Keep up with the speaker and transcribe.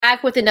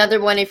back with another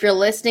one. If you're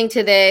listening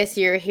to this,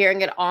 you're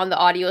hearing it on the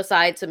audio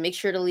side, so make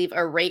sure to leave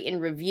a rate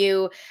and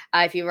review.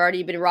 If you've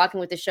already been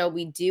rocking with the show,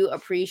 we do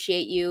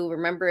appreciate you.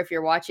 Remember, if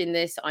you're watching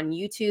this on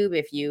YouTube,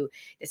 if you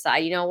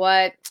decide, you know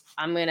what,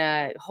 I'm going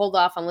to hold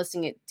off on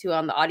listening it to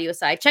on the audio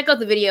side, check out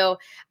the video,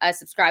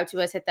 subscribe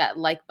to us, hit that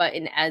like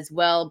button as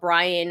well.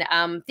 Brian,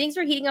 things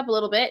are heating up a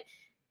little bit.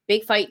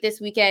 Big fight this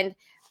weekend,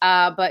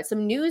 but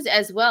some news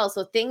as well.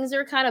 So things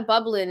are kind of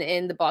bubbling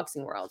in the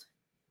boxing world.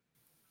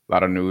 A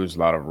lot of news, a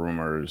lot of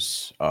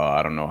rumors.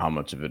 I don't know how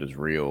much of it is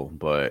real,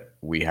 but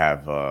we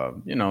have,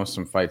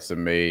 some fights that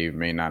may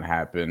not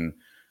happen.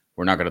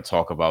 We're not going to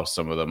talk about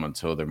some of them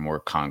until they're more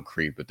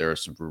concrete, but there are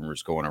some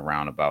rumors going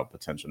around about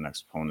potential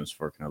next opponents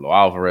for Canelo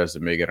Alvarez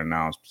that may get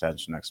announced,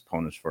 potential next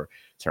opponents for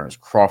Terrence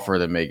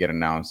Crawford that may get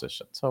announced. That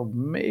Chateau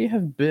may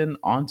have been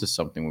onto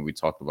something when we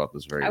talked about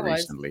this very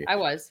recently. I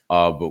was.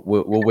 But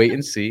we'll wait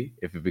and see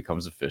if it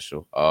becomes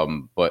official.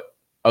 But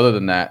other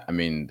than that, I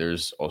mean,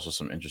 there's also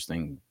some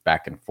interesting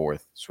back and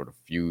forth sort of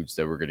feuds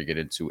that we're going to get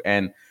into.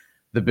 And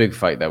the big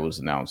fight that was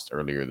announced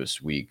earlier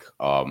this week,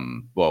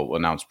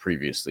 announced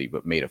previously,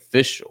 but made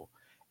official.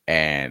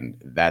 And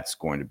that's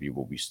going to be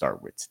what we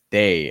start with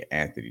today.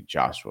 Anthony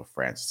Joshua,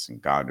 Francis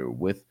Ngannou,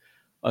 with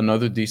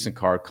another decent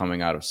card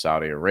coming out of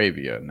Saudi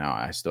Arabia. Now,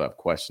 I still have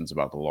questions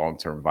about the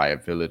long-term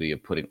viability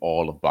of putting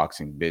all of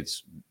boxing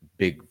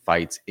big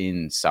fights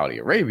in Saudi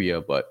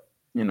Arabia, but,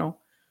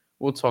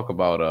 we'll talk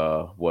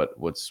about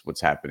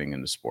what's happening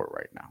in the sport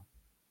right now.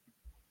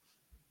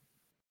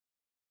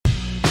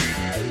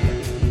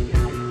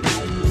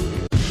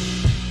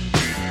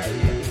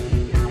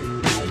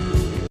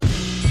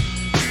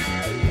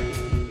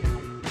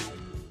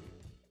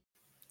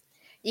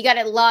 You got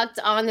it locked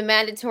on the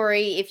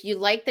mandatory. If you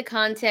like the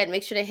content,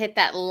 make sure to hit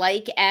that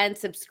like and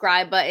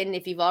subscribe button.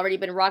 If you've already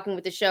been rocking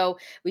with the show,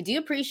 we do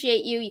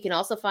appreciate you. You can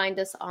also find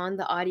us on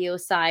the audio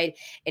side.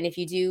 And if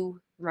you do,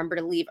 remember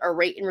to leave a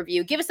rate and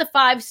review. Give us a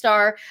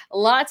 5-star.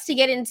 Lots to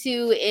get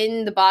into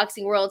in the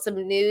boxing world.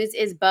 Some news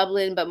is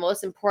bubbling, but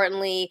most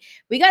importantly,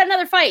 we got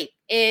another fight.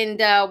 And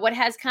what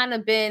has kind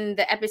of been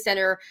the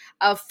epicenter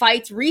of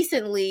fights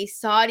recently,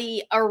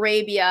 Saudi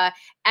Arabia,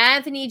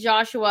 Anthony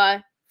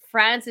Joshua,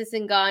 Francis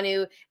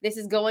Ngannou. This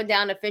is going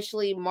down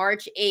officially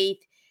March 8th.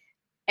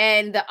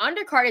 And the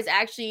undercard is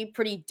actually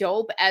pretty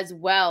dope as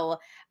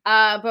well.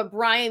 But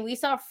Brian, we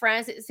saw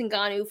Francis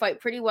Ngannou fight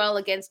pretty well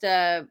against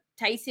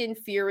Tyson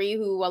Fury,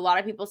 who a lot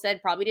of people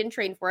said probably didn't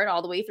train for it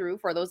all the way through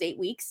for those 8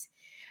 weeks.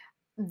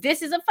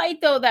 This is a fight,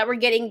 though, that we're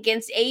getting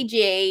against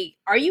AJ.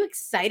 Are you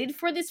excited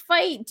for this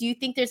fight? Do you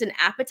think there's an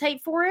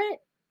appetite for it?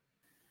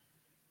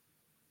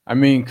 I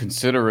mean,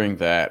 considering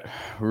that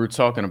we were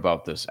talking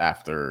about this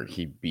after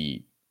he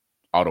beat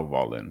Otto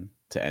Wallin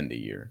to end the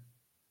year.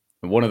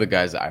 And one of the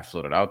guys that I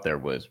floated out there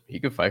was he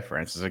could fight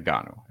Francis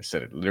Ngannou. I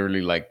said it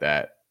literally like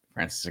that.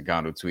 Francis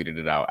Ngannou tweeted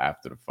it out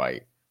after the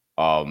fight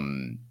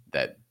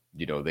that,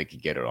 they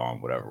could get it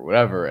on,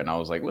 whatever. And I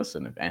was like,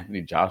 listen, if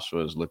Anthony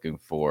Joshua is looking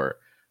for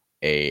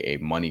a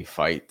money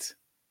fight,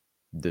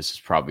 this is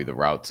probably the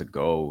route to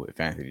go. If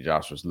Anthony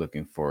Joshua is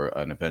looking for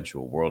an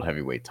eventual world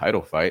heavyweight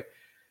title fight,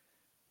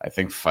 I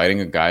think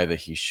fighting a guy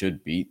that he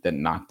should beat that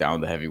knocked down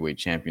the heavyweight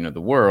champion of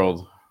the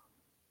world,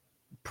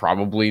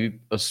 probably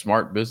a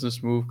smart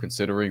business move,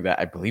 considering that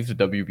I believe the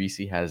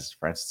WBC has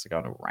Francis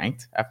Ngannou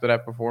ranked after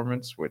that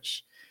performance,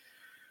 which,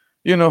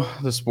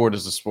 the sport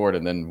is the sport.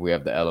 And then we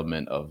have the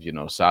element of,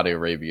 Saudi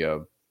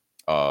Arabia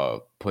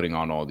putting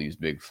on all these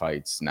big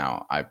fights.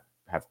 Now, I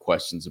have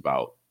questions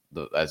about,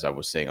 as I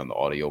was saying on the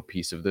audio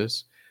piece of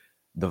this,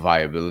 the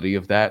viability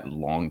of that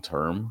long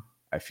term.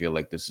 I feel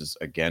like this is,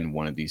 again,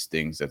 one of these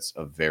things that's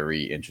a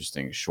very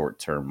interesting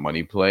short-term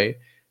money play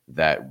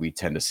that we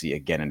tend to see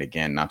again and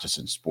again, not just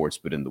in sports,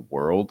 but in the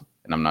world.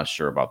 And I'm not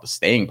sure about the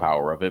staying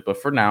power of it.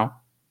 But for now,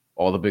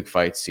 all the big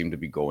fights seem to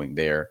be going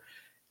there.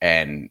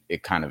 And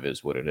it kind of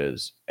is what it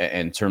is.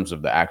 In terms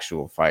of the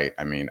actual fight,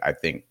 I mean, I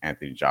think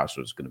Anthony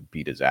Joshua is going to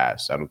beat his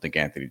ass. I don't think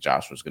Anthony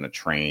Joshua is going to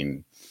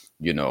train,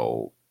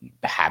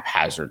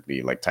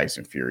 haphazardly like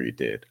Tyson Fury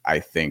did. I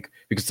think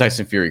because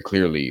Tyson Fury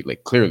clearly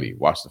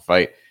watched the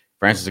fight.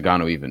 Francis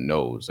Ngannou even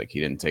knows, he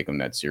didn't take him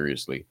that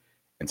seriously.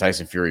 And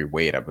Tyson Fury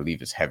weighed, I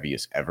believe, as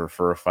heaviest ever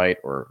for a fight,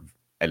 or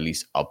at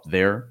least up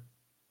there.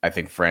 I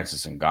think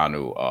Francis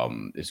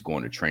Ngannou is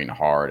going to train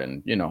hard.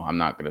 And, I'm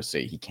not going to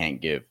say he can't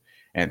give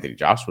Anthony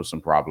Joshua some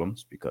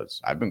problems,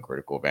 because I've been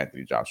critical of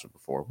Anthony Joshua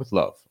before, with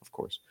love, of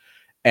course.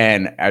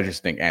 And I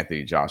just think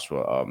Anthony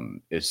Joshua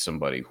is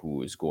somebody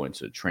who is going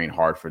to train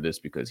hard for this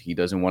because he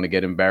doesn't want to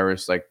get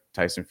embarrassed like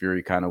Tyson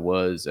Fury kind of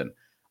was. And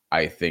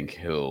I think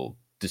he'll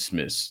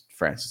dismiss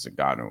Francis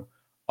Ngannou.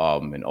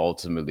 And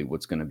ultimately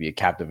what's going to be a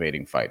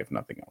captivating fight, if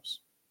nothing else.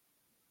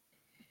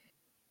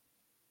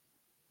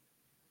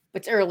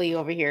 It's early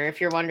over here, if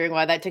you're wondering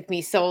why that took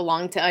me so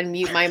long to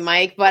unmute my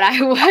mic. But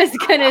I was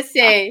going to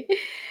say,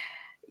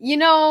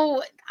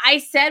 I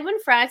said when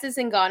Francis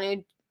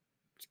Ngannou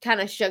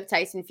kind of shook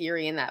Tyson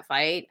Fury in that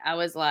fight, I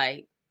was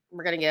like,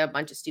 we're going to get a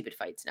bunch of stupid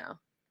fights now.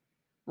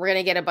 We're going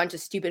to get a bunch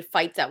of stupid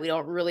fights that we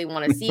don't really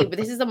want to see. But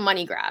this is a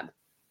money grab,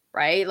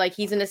 right?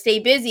 He's going to stay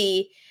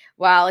busy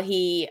while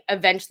he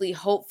eventually,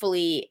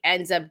 hopefully,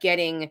 ends up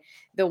getting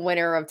the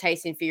winner of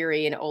Tyson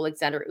Fury and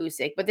Alexander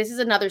Usyk. But this is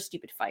another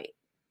stupid fight.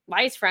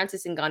 Why is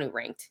Francis Ngannou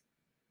ranked?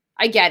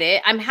 I get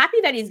it. I'm happy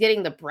that he's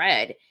getting the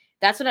bread.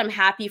 That's what I'm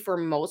happy for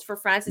most for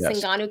Francis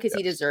Yes, Ngannou because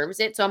he yes. deserves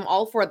it. So I'm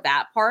all for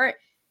that part.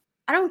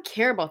 I don't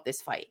care about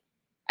this fight.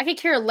 I could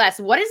care less.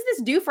 What does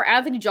this do for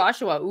Anthony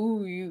Joshua?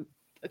 Ooh,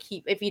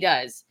 if he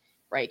does,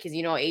 right? Because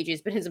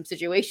AJ's been in some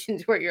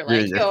situations where you're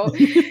like, Yeah, yo,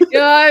 yeah. you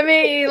know what I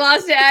mean? He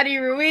lost to Andy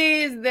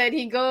Ruiz, then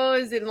he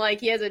goes and like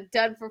he has a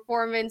dud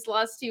performance,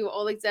 lost to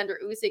Alexander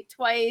Usyk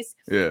twice.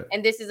 Yeah.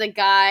 And this is a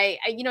guy,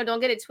 don't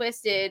get it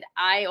twisted.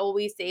 I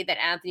always say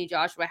that Anthony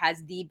Joshua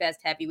has the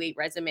best heavyweight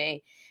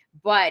resume,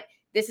 but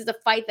this is a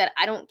fight that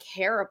I don't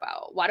care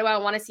about. Why do I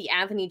want to see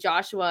Anthony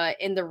Joshua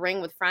in the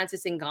ring with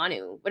Francis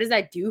Ngannou? What does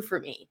that do for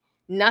me?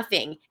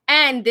 Nothing.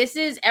 And this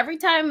is every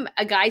time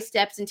a guy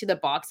steps into the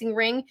boxing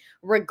ring,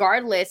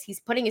 regardless, he's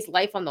putting his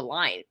life on the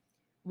line.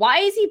 Why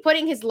is he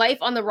putting his life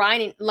on the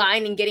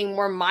line and getting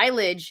more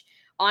mileage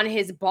on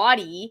his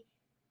body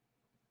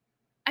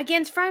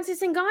against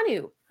Francis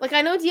Ngannou? Like,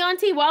 I know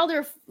Deontay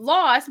Wilder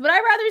lost, but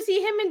I'd rather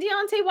see him and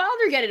Deontay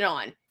Wilder get it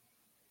on.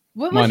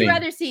 What would you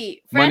rather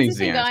see, Money's Francis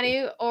the answer.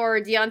 Ngannou or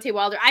Deontay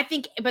Wilder? I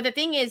think, but the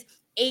thing is,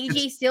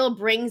 AJ still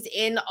brings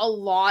in a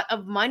lot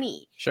of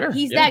money. Sure.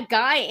 He's Yeah. that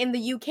guy in the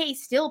UK.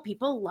 Still,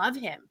 people love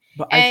him.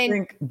 But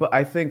And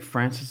I think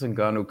Francis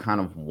Ngannou kind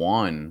of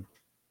won,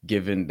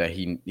 given that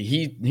he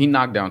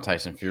knocked down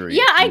Tyson Fury.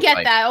 yeah, I And, get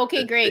like, that.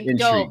 Okay, the great, intrigue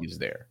dope. is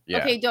there. Yeah.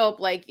 Okay, dope.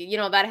 Like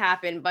that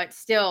happened, but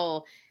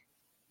still,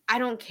 I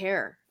don't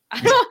care.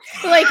 I don't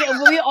like.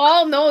 We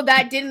all know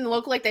that didn't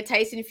look like the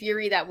Tyson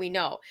Fury that we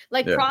know.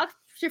 Like Yeah. props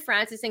to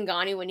Francis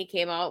Ngannou when he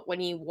came out, when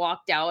he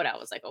walked out. I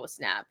was like, oh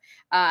snap!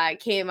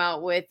 Came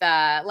out with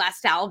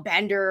Lastal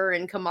Bender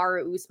and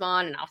Kamaru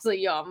Usman, and I was like,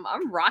 yo,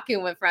 I'm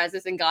rocking with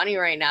Francis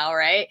Ngannou right now,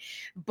 right?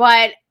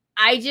 But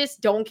I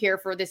just don't care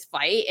for this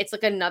fight. It's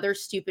like another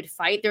stupid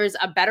fight. There's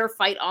a better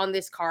fight on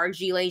this card,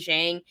 Zhilei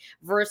Zhang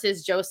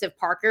versus Joseph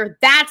Parker.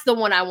 That's the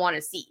one I want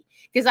to see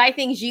because I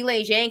think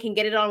Zhilei Zhang can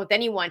get it on with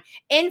anyone.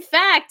 In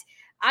fact,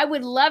 I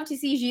would love to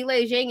see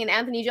Zhilei Zhang and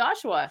Anthony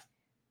Joshua.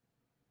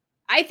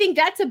 I think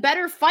that's a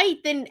better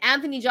fight than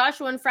Anthony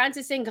Joshua and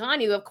Francis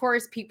Ngannou. Of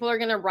course, people are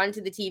going to run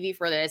to the TV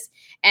for this.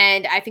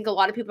 And I think a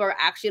lot of people are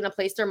actually going to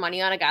place their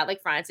money on a guy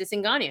like Francis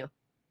Ngannou.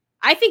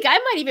 I think I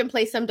might even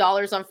place some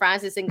dollars on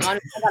Francis Ngannou.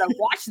 I got to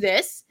watch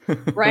this,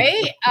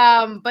 right?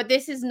 But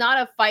this is not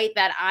a fight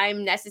that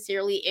I'm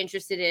necessarily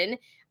interested in.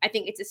 I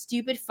think it's a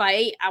stupid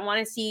fight. I want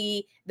to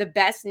see the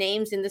best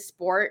names in the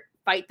sport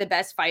fight the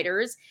best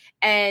fighters.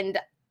 And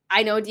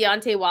I know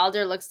Deontay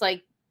Wilder looks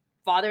like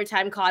father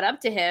time caught up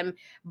to him,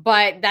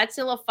 but that's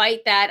still a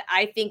fight that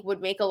I think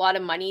would make a lot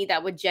of money,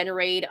 that would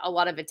generate a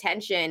lot of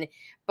attention.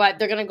 But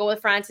they're going to go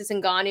with Francis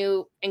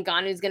Ngannou.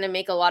 Ngannou's going to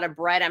make a lot of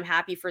bread. I'm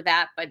happy for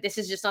that. But this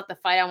is just not the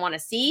fight I want to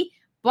see.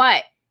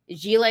 But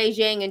Zhilei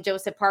Zhang and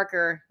Joseph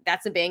Parker,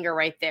 that's a banger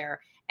right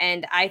there.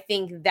 And I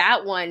think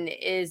that one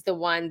is the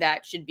one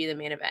that should be the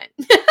main event.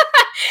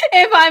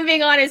 If I'm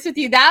being honest with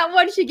you, that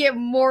one should get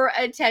more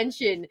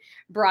attention,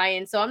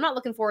 Brian. So I'm not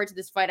looking forward to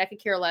this fight. I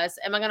could care less.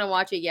 Am I going to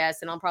watch it?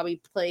 Yes. And I'll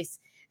probably place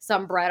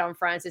some bread on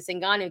Francis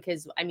Ngannou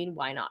because,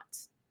 why not?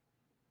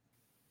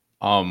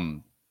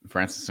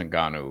 Francis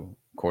Ngannou,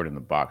 according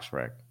to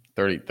BoxRec,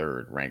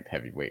 33rd ranked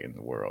heavyweight in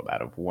the world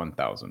out of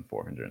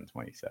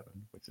 1,427,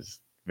 which is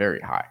very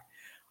high.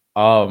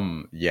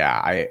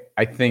 Yeah,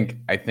 I think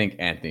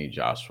Anthony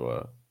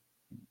Joshua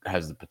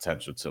has the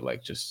potential to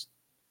like just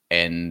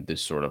end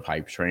this sort of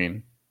hype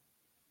train,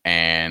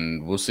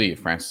 and we'll see if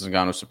Francis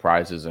Ngannou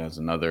surprises and has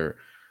another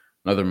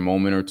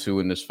moment or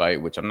two in this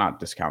fight, which I'm not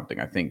discounting.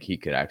 I think he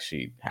could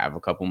actually have a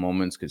couple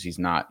moments because he's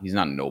not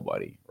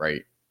nobody,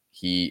 right?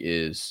 He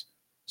is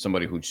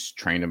somebody who's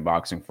trained in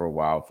boxing for a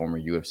while, former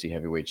UFC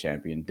heavyweight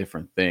champion,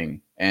 different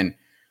thing, and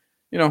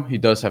he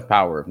does have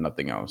power, if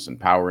nothing else, and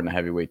power in the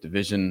heavyweight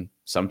division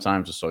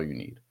sometimes is all you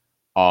need.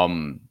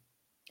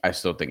 I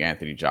still think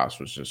Anthony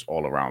Joshua was just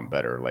all around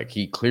better. Like,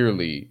 he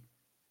clearly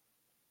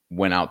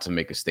went out to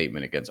make a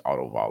statement against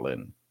Otto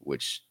Wallin,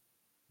 which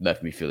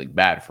left me feeling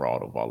bad for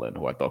Otto Wallin,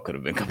 who I thought could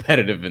have been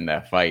competitive in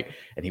that fight,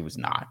 and he was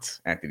not.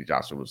 Anthony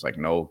Joshua was like,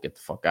 no, get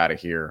the fuck out of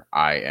here.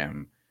 I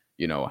am,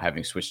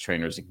 having switched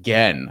trainers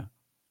again.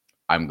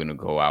 I'm going to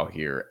go out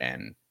here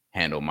and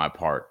handle my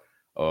part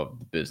of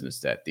the business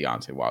that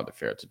Deontay Wilder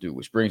failed to do,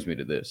 which brings me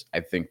to this. I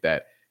think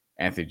that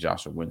Anthony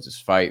Joshua wins this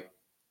fight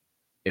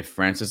if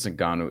Francis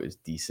Ngannou is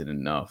decent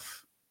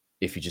enough,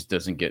 if he just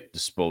doesn't get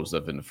disposed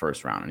of in the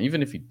first round. And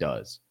even if he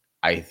does,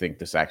 I think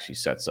this actually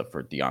sets up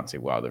for Deontay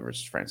Wilder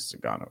versus Francis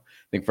Ngannou.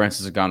 I think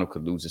Francis Ngannou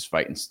could lose this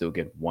fight and still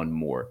get one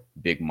more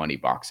big money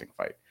boxing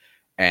fight.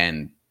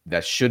 And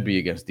that should be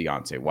against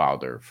Deontay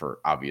Wilder for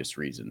obvious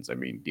reasons. I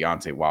mean,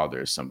 Deontay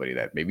Wilder is somebody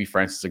that maybe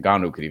Francis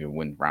Ngannou could even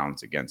win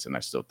rounds against, and I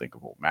still think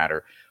it won't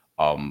matter,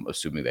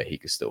 assuming that he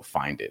could still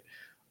find it.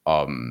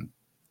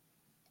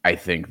 I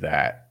think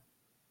that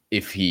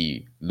if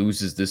he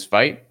loses this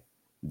fight,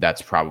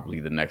 that's probably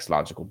the next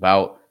logical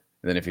bout.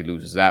 And then if he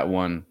loses that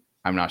one,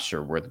 I'm not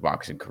sure where the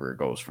boxing career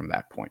goes from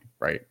that point,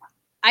 right?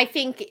 I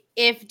think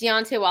if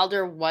Deontay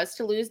Wilder was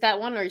to lose that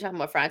one, or are you talking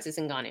about Francis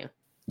Ngannou?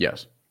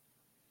 Yes.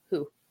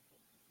 Who?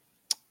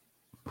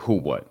 Who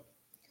what?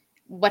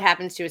 What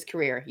happens to his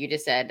career? You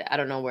just said, I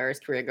don't know where his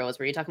career goes.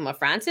 Were you talking about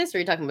Francis or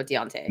are you talking about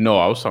Deontay? No,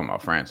 I was talking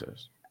about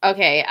Francis.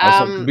 Okay.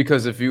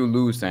 Because if you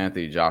lose to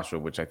Anthony Joshua,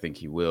 which I think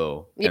he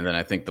will, Yeah. and then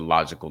I think the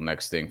logical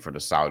next thing for the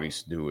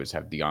Saudis to do is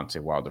have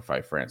Deontay Wilder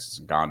fight Francis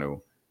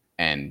Ngannou.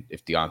 And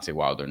if Deontay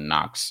Wilder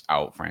knocks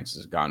out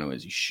Francis Ngannou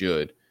as he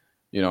should,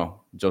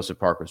 Joseph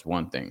Parker's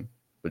one thing,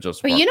 but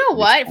Joseph But Parker you know is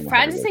what? former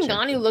Francis heavyweight Ngannou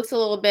champion. looks a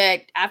little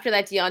bit, after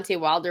that Deontay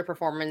Wilder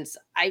performance,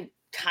 I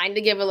kind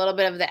of give a little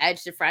bit of the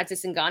edge to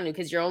Francis Ngannou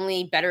because you're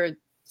only better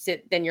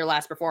than your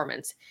last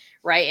performance,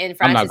 right? And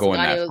I'm not Francis going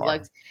that Ngannou far.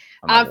 looked,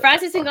 I'm not going that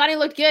Francis far. Ngannou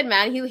looked good,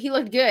 man. He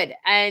looked good,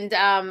 and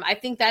I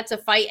think that's a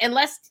fight.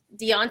 Unless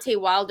Deontay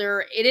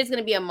Wilder, it is going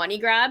to be a money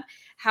grab.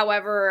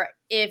 However,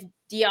 if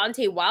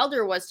Deontay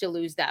Wilder was to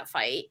lose that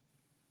fight,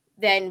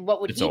 then what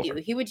would It's he do? over.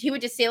 He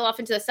would just sail off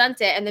into the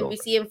sunset, and then we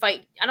Over. see him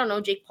fight, I don't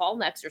know, Jake Paul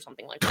next or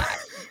something like that.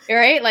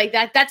 Right? Like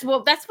that's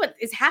what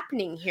is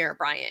happening here,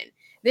 Brian.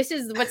 This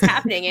is what's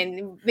happening.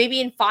 And maybe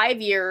in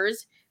 5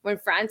 years, when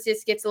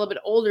Francis gets a little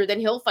bit older, then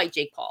he'll fight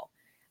Jake Paul.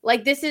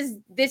 Like this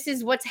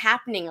is what's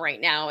happening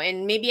right now.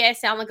 And maybe I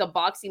sound like a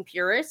boxing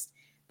purist,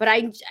 but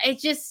I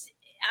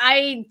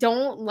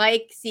don't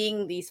like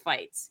seeing these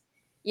fights.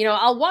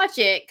 I'll watch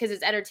it because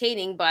it's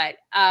entertaining, but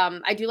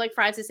I do like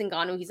Francis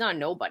Ngannou. He's not a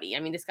nobody.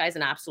 I mean, this guy's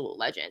an absolute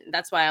legend.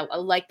 That's why I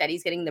like that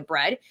he's getting the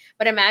bread.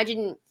 But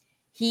imagine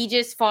he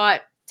just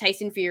fought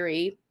Tyson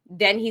Fury,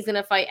 then he's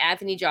gonna fight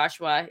Anthony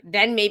Joshua,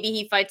 then maybe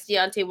he fights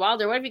Deontay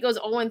Wilder. What if he goes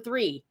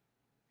 0-3?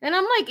 And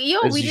I'm like, yo,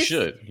 As he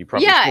should. He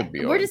probably yeah, should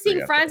be we're just 0-3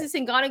 seeing after that. Francis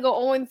Ngannou go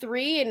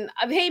 0-3,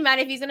 and hey, man,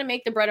 if he's gonna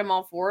make the bread, I'm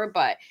all for it.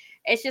 But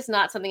it's just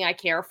not something I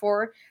care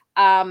for.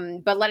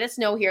 But let us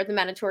know here at the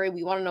Mandatory.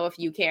 We want to know if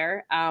you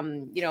care.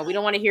 We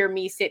don't want to hear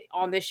me sit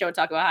on this show and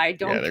talk about how I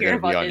don't They're care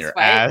gonna be about on this your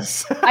fight.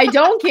 ass. I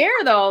don't care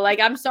though.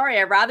 Like, I'm sorry.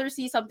 I'd rather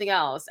see something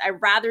else.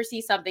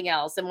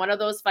 And one of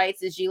those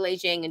fights is Zhilei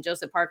Zhang and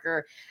Joseph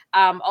Parker.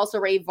 Also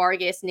Ray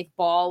Vargas, Nick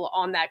Ball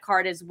on that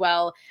card as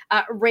well.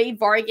 Ray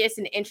Vargas,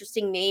 an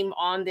interesting name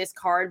on this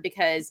card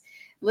because,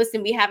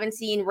 listen, we haven't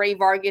seen Ray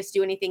Vargas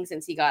do anything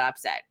since he got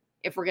upset,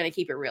 if we're going to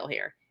keep it real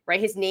here. Right,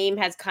 his name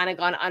has kind of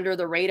gone under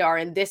the radar,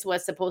 and this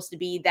was supposed to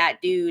be that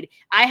dude.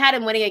 I had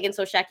him winning against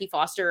O'Shaquie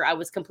Foster. I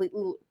was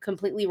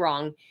completely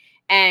wrong,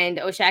 and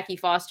O'Shaquie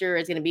Foster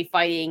is going to be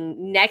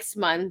fighting next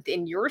month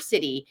in your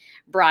city,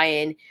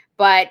 Brian.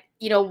 But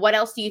what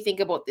else do you think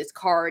about this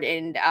card?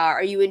 And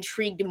are you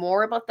intrigued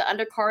more about the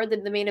undercard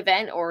than the main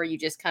event, or are you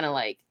just kind of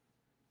like?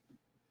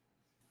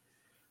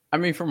 I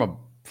mean, from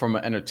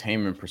an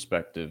entertainment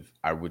perspective,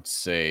 I would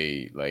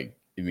say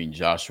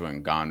Joshua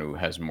Ngannou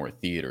has more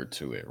theater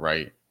to it,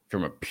 right?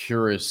 From a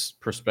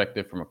purist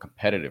perspective, from a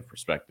competitive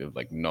perspective,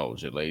 no,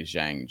 Zhilei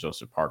Zhang,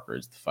 Joseph Parker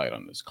is the fight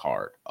on this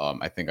card.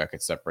 I think I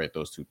could separate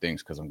those two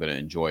things because I'm going to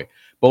enjoy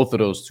both of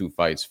those two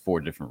fights for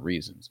different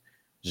reasons.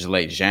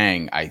 Zhilei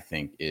Zhang, I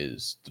think,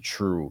 is the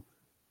true,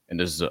 and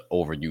this is an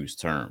overused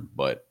term,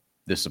 but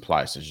this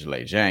applies to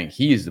Zhilei Zhang.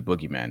 He is the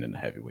boogeyman in the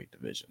heavyweight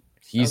division.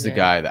 He's the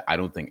guy that I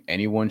don't think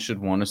anyone should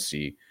want to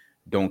see.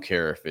 Don't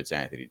care if it's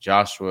Anthony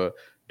Joshua.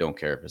 Don't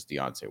care if it's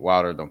Deontay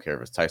Wilder. Don't care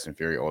if it's Tyson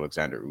Fury,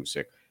 Alexander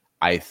Usyk.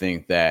 I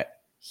think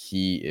that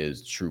he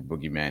is true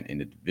boogeyman in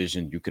the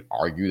division. You could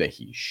argue that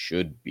he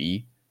should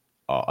be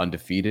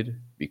undefeated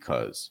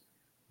because,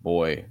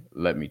 boy,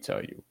 let me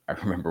tell you, I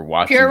remember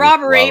watching Pure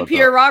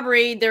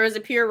robbery. There was a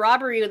pure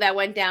robbery that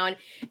went down,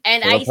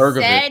 and I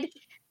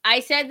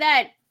said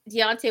that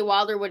Deontay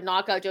Wilder would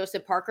knock out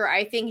Joseph Parker.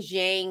 I think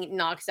Zhang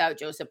knocks out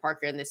Joseph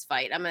Parker in this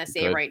fight. I'm going to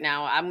say it right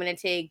now. I'm going to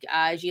take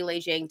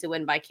Zhilei Zhang to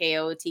win by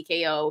KO,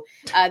 TKO.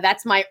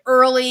 That's my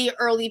early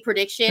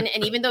prediction.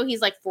 And even though he's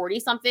like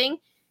 40-something,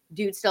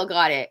 dude still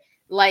got it.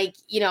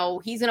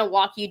 He's going to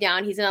walk you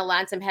down. He's going to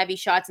land some heavy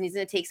shots, and he's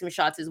going to take some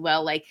shots as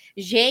well.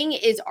 Zhang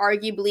is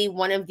arguably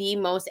one of the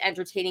most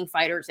entertaining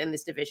fighters in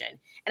this division.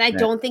 And I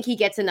don't think he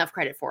gets enough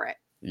credit for it.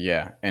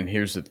 Yeah. And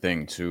here's the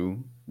thing,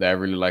 too, that I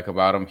really like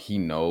about him. He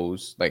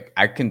knows,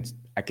 I can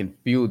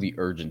feel the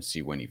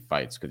urgency when he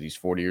fights because he's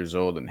 40 years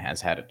old and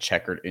has had a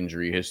checkered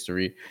injury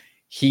history.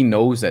 He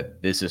knows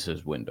that this is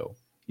his window.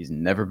 He's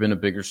never been a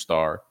bigger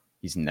star.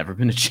 He's never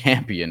been a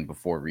champion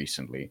before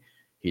recently.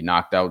 He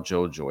knocked out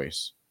Joe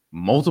Joyce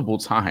multiple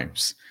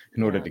times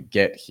in order to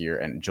get here.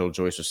 And Joe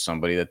Joyce was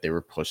somebody that they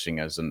were pushing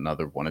as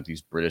another one of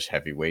these British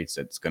heavyweights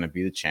that's going to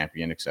be the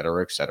champion, et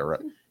cetera, et cetera.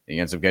 And he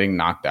ends up getting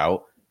knocked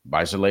out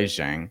by Zhilei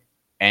Zhang.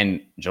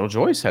 And Joe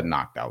Joyce had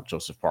knocked out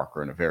Joseph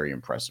Parker in a very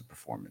impressive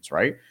performance,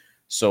 right?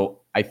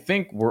 So I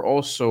think we're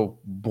also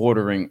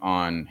bordering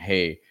on,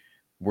 hey,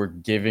 we're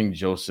giving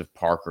Joseph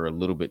Parker a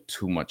little bit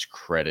too much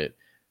credit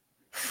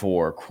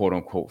for quote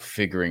unquote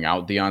figuring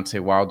out Deontay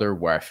Wilder,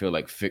 where I feel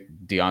like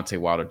Deontay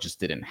Wilder just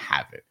didn't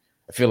have it.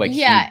 I feel like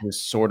he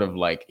was sort of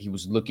he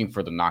was looking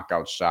for the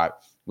knockout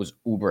shot, was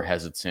uber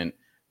hesitant.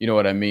 You know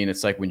what I mean?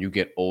 It's like when you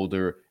get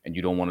older and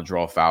you don't want to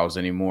draw fouls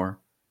anymore.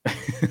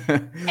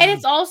 And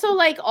it's also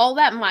all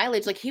that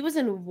mileage. He was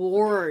in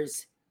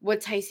wars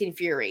with Tyson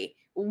Fury,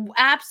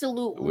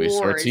 absolute Luis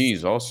wars.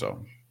 Ortiz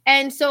also.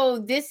 And so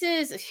this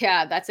is,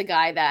 yeah, that's a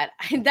guy that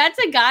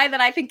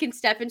I think can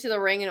step into the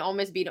ring and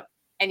almost beat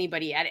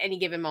anybody at any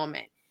given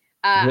moment.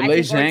 I Wale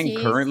think Zhang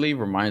Ortiz, currently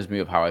reminds me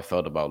of how I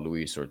felt about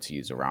Luis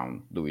Ortiz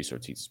around Luis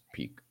Ortiz's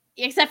peak.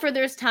 except for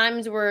there's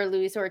times where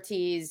Luis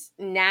Ortiz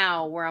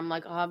now where I'm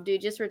like, oh,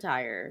 dude, just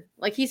retire.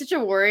 Like he's such a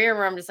warrior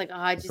where I'm just like, oh,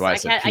 That's why I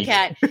said I peak.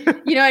 can't.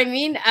 You know what I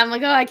mean? I'm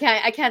like, oh, I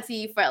can't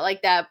see you fight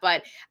like that.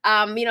 But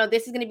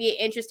this is gonna be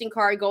an interesting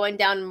card going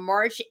down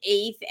March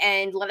 8th.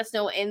 And let us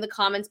know in the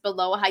comments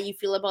below how you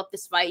feel about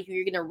this fight, who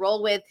you're gonna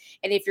roll with,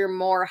 and if you're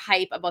more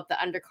hype about the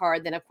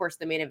undercard than of course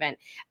the main event,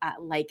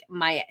 like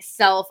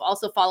myself.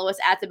 Also follow us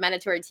at the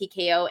Mandatory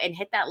TKO and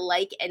hit that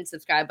like and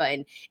subscribe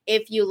button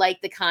if you like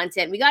the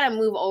content. We got to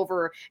move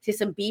over to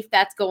some beef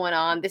that's going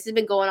on. This has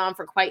been going on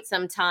for quite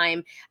some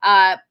time.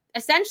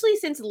 Essentially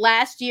since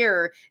last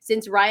year,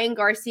 since Ryan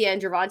Garcia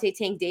and Gervonta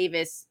Tank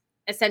Davis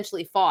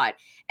essentially fought.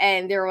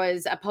 And there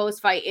was a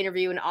post-fight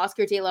interview, and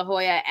Oscar De La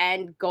Hoya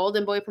and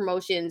Golden Boy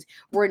Promotions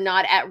were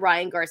not at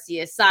Ryan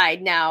Garcia's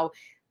side. Now,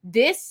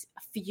 this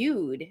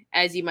feud,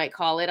 as you might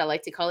call it, I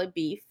like to call it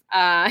beef,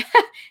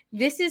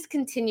 this is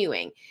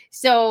continuing.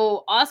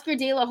 So Oscar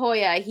De La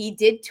Hoya, he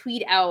did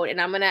tweet out,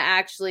 and I'm going to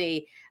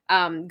actually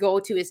go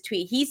to his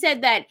tweet. He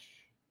said that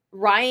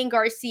Ryan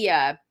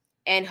Garcia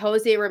and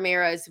Jose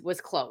Ramirez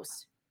was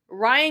close.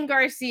 Ryan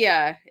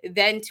Garcia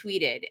then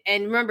tweeted,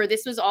 and remember,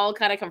 this was all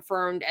kind of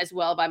confirmed as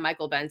well by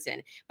Michael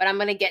Benson, but I'm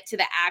going to get to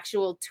the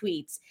actual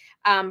tweets.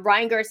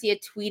 Ryan Garcia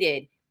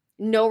tweeted,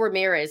 no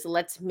Ramirez,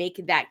 let's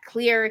make that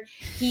clear.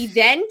 He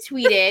then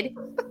tweeted,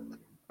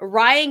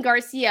 Ryan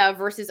Garcia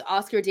versus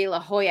Oscar De La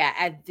Hoya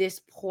at this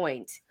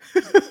point.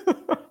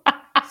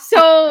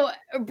 So,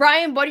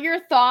 Brian, what are your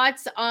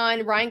thoughts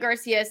on Ryan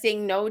Garcia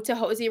saying no to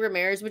Jose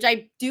Ramirez, which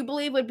I do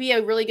believe would be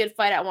a really good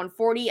fight at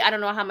 140? I don't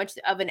know how much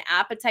of an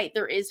appetite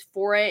there is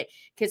for it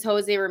because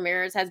Jose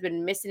Ramirez has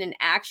been missing in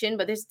action,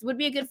 but this would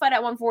be a good fight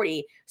at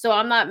 140. So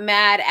I'm not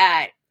mad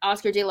at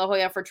Oscar De La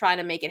Hoya for trying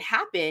to make it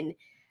happen.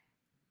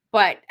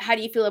 But how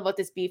do you feel about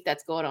this beef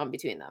that's going on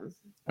between them?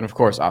 And of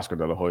course, Oscar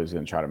De La Hoya is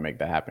going to try to make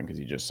that happen because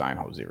he just signed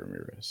Jose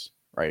Ramirez,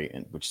 right?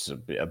 And which is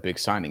a big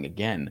signing.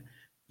 Again,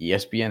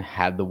 ESPN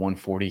had the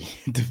 140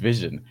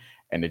 division,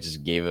 and it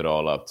just gave it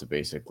all up to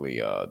basically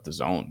the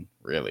zone,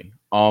 really.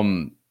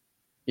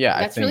 Yeah,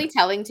 that's really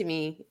telling to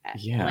me.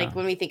 Yeah, like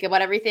when we think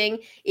about everything,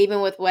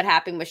 even with what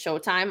happened with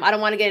Showtime. I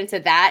don't want to get into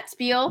that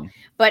spiel,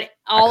 but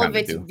all of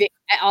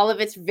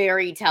it's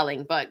very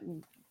telling. But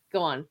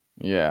go on.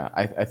 Yeah,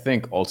 I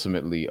think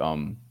ultimately,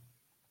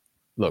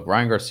 look,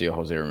 Ryan Garcia,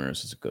 Jose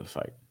Ramirez is a good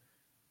fight.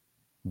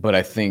 But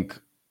I think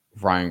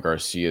Ryan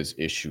Garcia's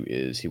issue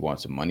is he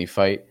wants a money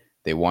fight.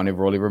 They wanted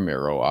Rolly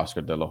Romero.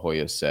 Oscar De La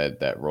Hoya said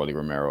that Rolly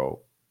Romero,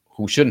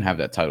 who shouldn't have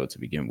that title to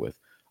begin with,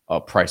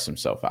 priced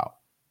himself out,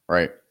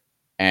 right?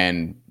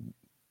 And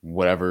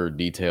whatever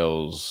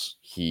details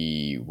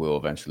he will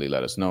eventually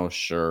let us know,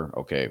 sure,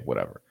 okay,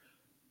 whatever.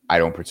 I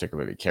don't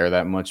particularly care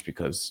that much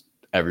because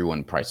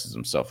everyone prices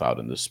himself out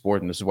in this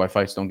sport, and this is why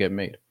fights don't get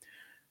made.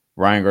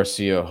 Ryan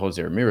Garcia,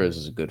 Jose Ramirez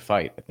is a good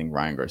fight. I think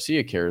Ryan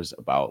Garcia cares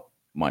about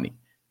money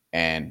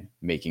and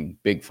making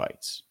big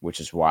fights, which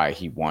is why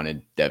he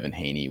wanted Devin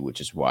Haney, which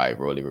is why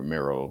Rolly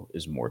Romero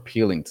is more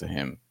appealing to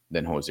him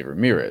than Jose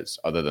Ramirez,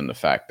 other than the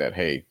fact that,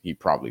 hey, he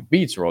probably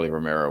beats Rolly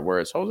Romero,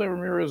 whereas Jose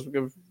Ramirez would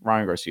give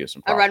Ryan Garcia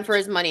some problems. A run for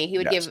his money. He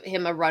would give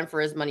him a run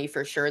for his money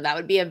for sure. That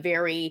would be a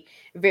very,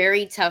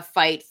 very tough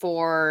fight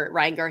for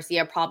Ryan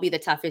Garcia, probably the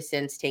toughest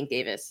since Tank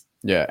Davis.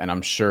 Yeah, and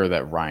I'm sure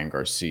that Ryan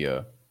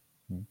Garcia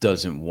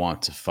doesn't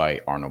want to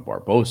fight Arnold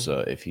Barboza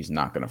if he's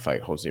not going to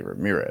fight Jose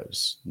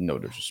Ramirez. No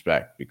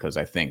disrespect, because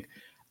I think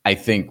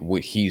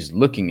what he's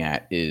looking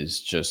at is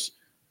just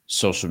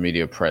social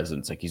media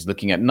presence. Like he's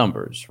looking at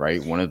numbers,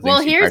 right? One of the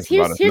things here's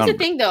the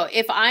thing though.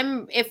 If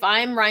I'm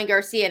Ryan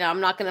Garcia and I'm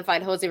not going to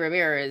fight Jose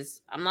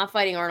Ramirez, I'm not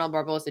fighting Arnold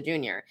Barboza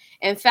Jr.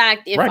 In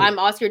fact, if I'm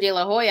Oscar De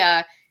La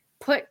Hoya,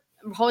 put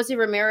Jose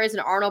Ramirez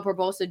and Arnold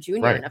Barboza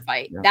Jr. in a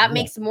fight. Yeah. That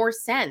makes more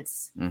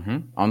sense.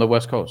 On the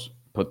West Coast.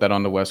 Put that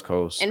on the West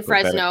Coast. In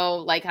Fresno,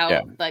 like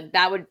how like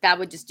that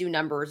would just do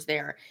numbers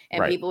there,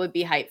 and people would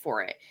be hyped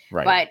for it.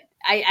 Right. But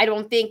I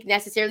don't think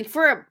necessarily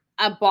for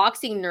a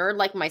boxing nerd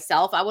like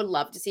myself, I would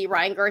love to see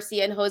Ryan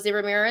Garcia and Jose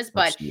Ramirez.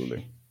 But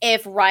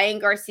if Ryan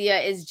Garcia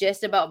is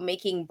just about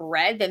making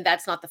bread, then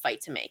that's not the fight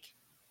to make.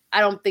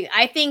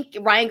 I think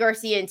Ryan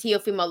Garcia and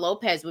Teofimo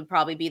Lopez would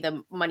probably be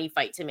the money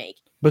fight to make.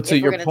 But to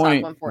your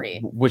point,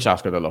 which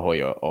Oscar De La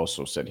Hoya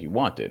also said he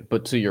wanted,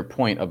 but to your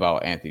point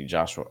about Anthony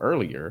Joshua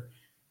earlier,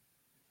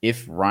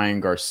 if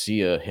Ryan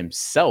Garcia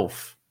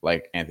himself,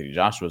 like Anthony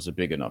Joshua, is a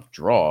big enough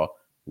draw,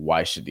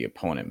 why should the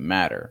opponent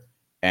matter?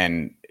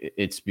 And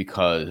it's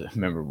because,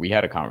 remember, we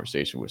had a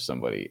conversation with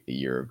somebody a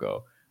year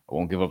ago. I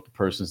won't give up the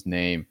person's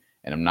name,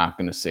 and I'm not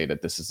going to say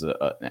that this is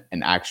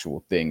an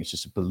actual thing. It's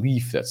just a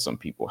belief that some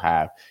people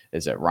have,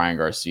 is that Ryan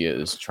Garcia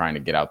is trying to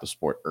get out the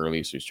sport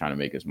early, so he's trying to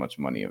make as much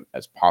money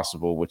as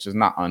possible, which is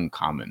not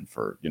uncommon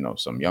for,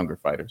 some younger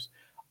fighters.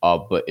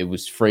 But it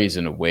was phrased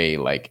in a way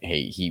like,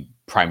 hey, he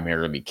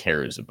primarily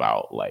cares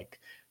about,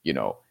 like,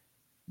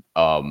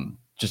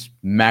 just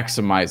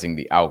maximizing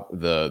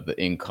the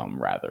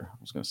income rather. I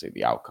was going to say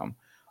the outcome.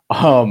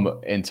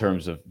 In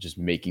terms of just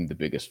making the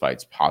biggest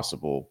fights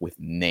possible with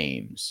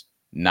names,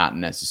 not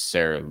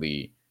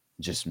necessarily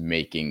just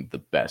making the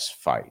best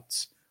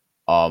fights.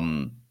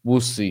 We'll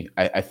see.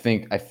 I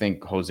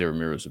think Jose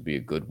Ramirez would be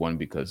a good one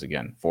because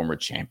again, former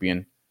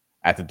champion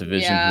at the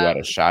division who Yeah. had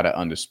a shot at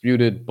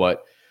undisputed,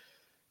 but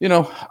He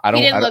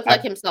didn't look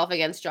like himself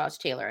against Josh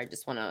Taylor. I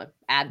just want to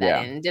add that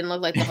yeah. in. Didn't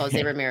look like the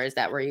Jose Ramirez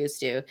that we're used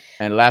to.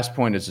 And last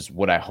point is just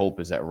what I hope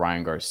is that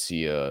Ryan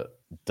Garcia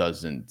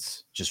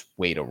doesn't just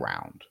wait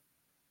around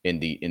in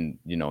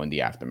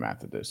the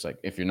aftermath of this. Like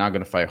if you're not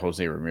gonna fight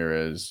Jose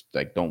Ramirez,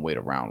 like don't wait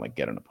around, like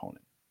get an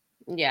opponent.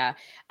 Yeah.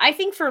 I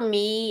think for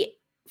me,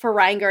 for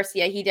Ryan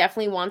Garcia, he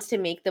definitely wants to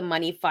make the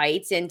money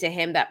fights. And to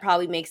him, that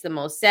probably makes the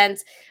most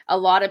sense. A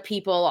lot of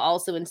people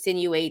also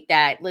insinuate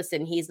that,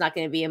 listen, he's not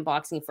going to be in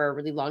boxing for a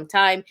really long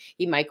time.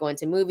 He might go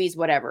into movies,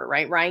 whatever,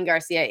 right? Ryan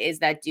Garcia is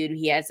that dude.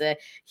 He has a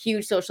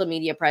huge social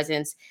media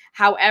presence.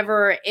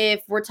 However,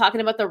 if we're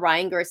talking about the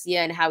Ryan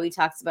Garcia and how he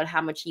talks about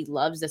how much he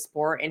loves the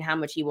sport and how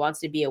much he wants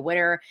to be a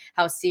winner,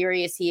 how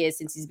serious he is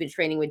since he's been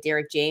training with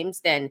Derek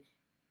James, then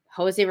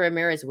Jose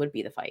Ramirez would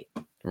be the fight.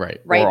 Right.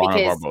 Right. Or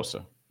Arnold Because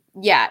Barbosa.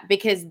 yeah,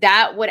 because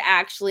that would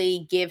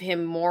actually give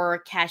him more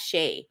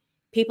cachet.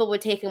 People would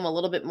take him a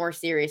little bit more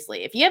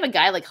seriously. If you have a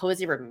guy like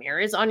Jose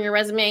Ramirez on your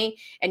resume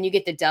and you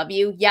get the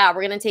W, yeah,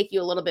 we're going to take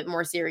you a little bit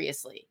more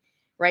seriously,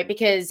 right?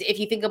 Because if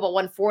you think about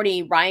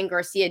 140, Ryan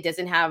Garcia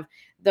doesn't have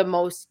the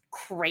most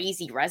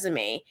crazy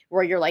resume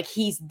where you're like,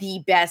 he's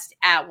the best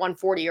at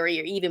 140, or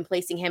you're even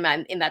placing him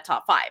in that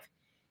top 5,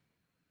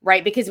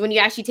 right? Because when you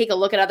actually take a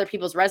look at other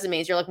people's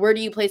resumes, you're like, where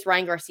do you place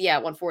Ryan Garcia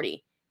at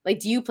 140? Like,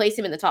 do you place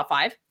him in the top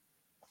 5?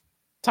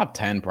 Top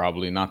 10,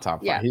 probably, not top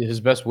 5. Yeah. His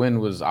best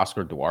win was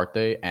Oscar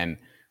Duarte, and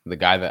the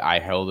guy that I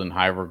held in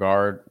high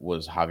regard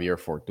was Javier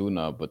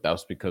Fortuna, but that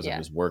was because of Yeah.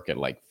 his work at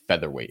like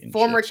featherweight and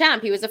Former shit.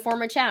 champ. He was a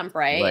former champ,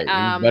 right? Right. He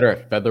was better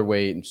at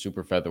featherweight and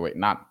super featherweight,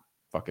 not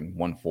fucking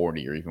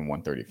 140 or even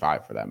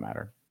 135 for that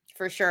matter.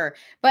 For sure.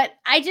 But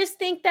I just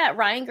think that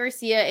Ryan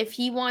Garcia, if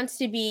he wants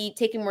to be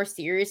taken more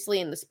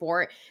seriously in the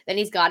sport, then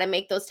he's got to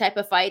make those type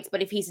of fights.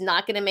 But if he's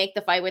not going to make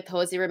the fight with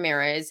Jose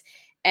Ramirez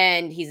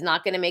and he's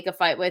not going to make a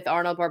fight with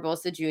Arnold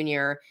Barbosa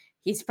Jr.,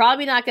 he's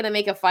probably not going to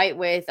make a fight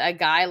with a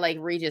guy like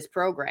Regis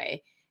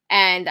Prograis.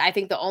 And I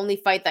think the only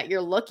fight that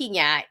you're looking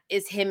at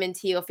is him and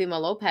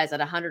Teofimo Lopez at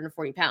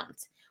 140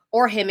 pounds,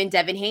 or him and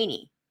Devin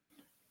Haney.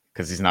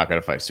 Because he's not going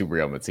to fight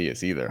Subriel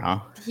Matias either, huh?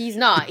 He's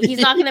not. He's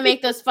not going to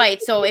make those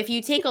fights. So if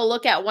you take a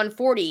look at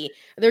 140,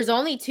 there's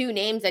only 2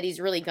 names that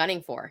he's really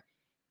gunning for.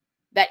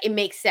 That it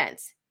makes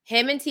sense.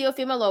 Him and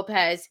Teofimo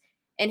Lopez,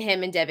 and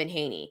him and Devin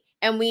Haney.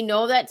 And we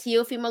know that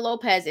Teofimo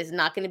Lopez is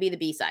not going to be the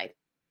B-side.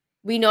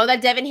 We know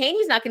that Devin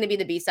Haney's not going to be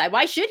the B-side.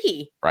 Why should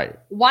he? Right.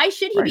 Why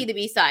should he be the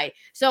B-side?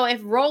 So if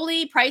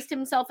Rolly priced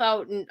himself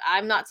out, and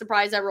I'm not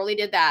surprised that Rolly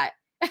did that,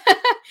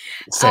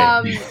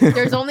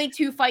 there's only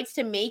 2 fights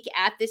to make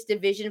at this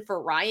division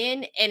for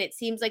Ryan, and it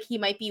seems like he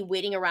might be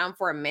waiting around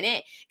for a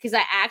minute because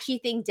I actually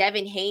think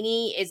Devin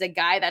Haney is a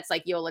guy that's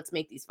like, yo, let's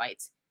make these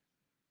fights.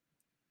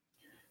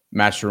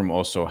 Matchroom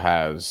also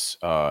has,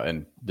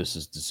 and this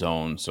is the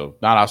zone, so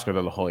not Oscar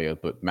De La Hoya,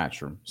 but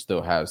Matchroom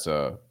still has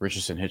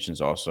Richardson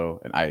Hitchens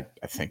also. And I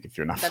think if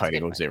you're not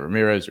fighting Jose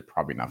Ramirez, you're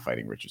probably not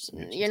fighting Richardson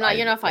Hitchens. You're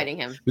not fighting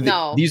him.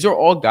 No. These are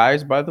all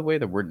guys, by the way,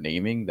 that we're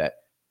naming that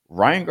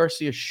Ryan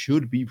Garcia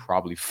should be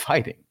probably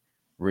fighting.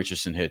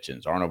 Richardson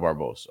Hitchens, Arnold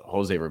Barbosa,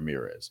 Jose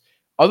Ramirez.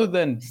 Other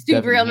than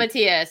Subriel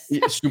Matias.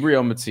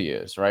 Subriel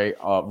Matias, right?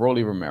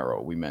 Rolly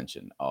Romero, we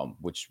mentioned,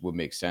 which would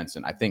make sense.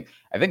 And I think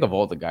of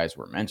all the guys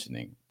we're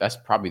mentioning, that's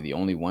probably the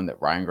only one that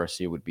Ryan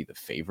Garcia would be the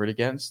favorite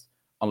against,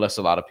 unless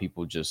a lot of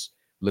people just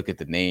look at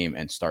the name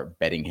and start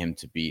betting him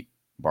to beat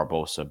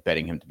Barbosa,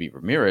 betting him to beat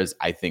Ramirez.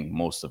 I think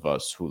most of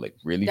us who like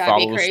really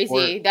follow the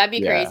sport, that'd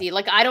be crazy.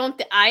 Like I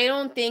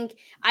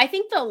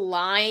think the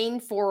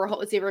line for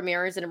Jose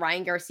Ramirez and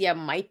Ryan Garcia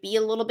might be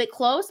a little bit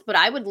close, but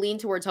I would lean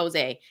towards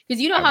Jose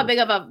because you know how big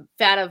of a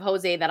fan of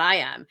Jose that I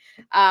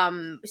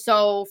am.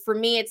 So for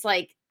me, it's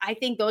like I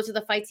think those are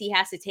the fights he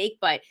has to take.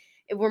 But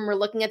when we're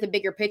looking at the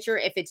bigger picture,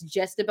 if it's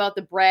just about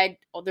the bread,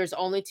 there's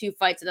only 2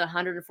 fights at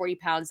 140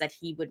 pounds that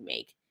he would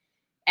make,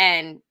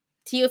 and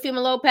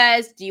Teofimo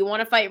Lopez, do you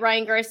want to fight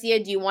Ryan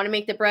Garcia? Do you want to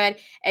make the bread?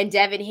 And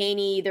Devin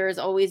Haney, there's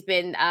always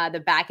been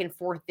the back and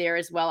forth there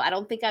as well. I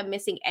don't think I'm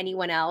missing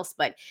anyone else,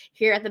 but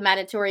here at the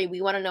Mandatory,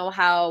 we want to know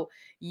how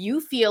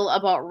you feel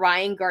about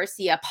Ryan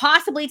Garcia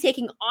possibly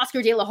taking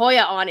Oscar De La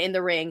Hoya on in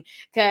the ring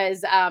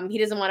because he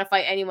doesn't want to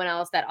fight anyone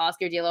else that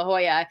Oscar De La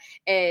Hoya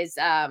is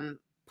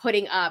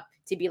putting up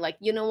to be like,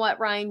 you know what,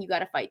 Ryan, you got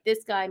to fight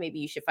this guy. Maybe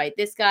you should fight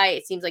this guy.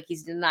 It seems like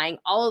he's denying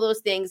all of those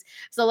things.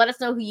 So let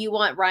us know who you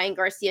want Ryan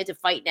Garcia to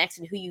fight next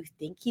and who you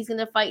think he's going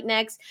to fight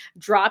next.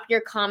 Drop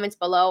your comments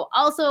below.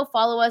 Also,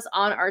 follow us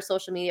on our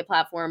social media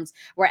platforms.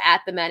 We're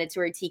at the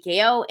Mandatory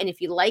TKO. And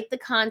if you like the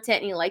content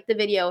and you like the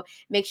video,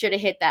 make sure to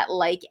hit that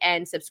like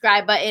and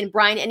subscribe button.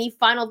 Brian, any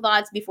final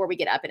thoughts before we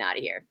get up and out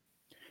of here?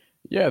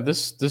 Yeah,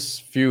 this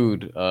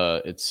feud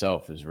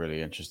itself is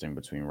really interesting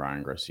between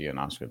Ryan Garcia and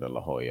Oscar De La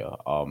Hoya.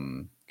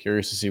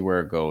 Curious to see where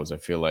it goes. I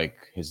feel like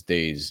his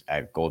days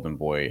at Golden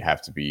Boy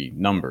have to be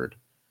numbered.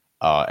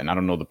 And I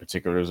don't know the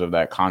particulars of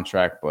that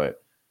contract,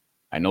 but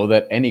I know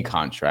that any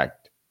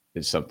contract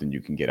is something you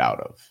can get out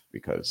of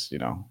because,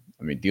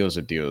 I mean, deals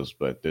are deals,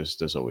 but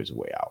there's always a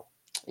way out.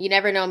 You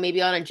never know,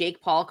 maybe on a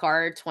Jake Paul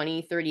card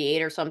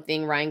 2038 or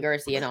something, Ryan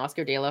Garcia and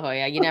Oscar De La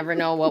Hoya. You never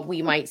know what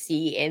we might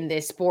see in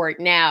this sport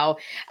now.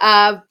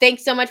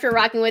 Thanks so much for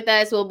rocking with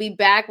us. We'll be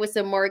back with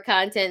some more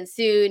content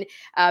soon.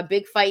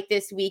 Big fight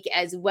this week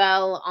as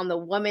well on the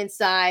women's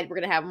side. We're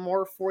going to have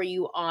more for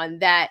you on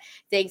that.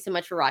 Thanks so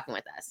much for rocking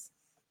with us.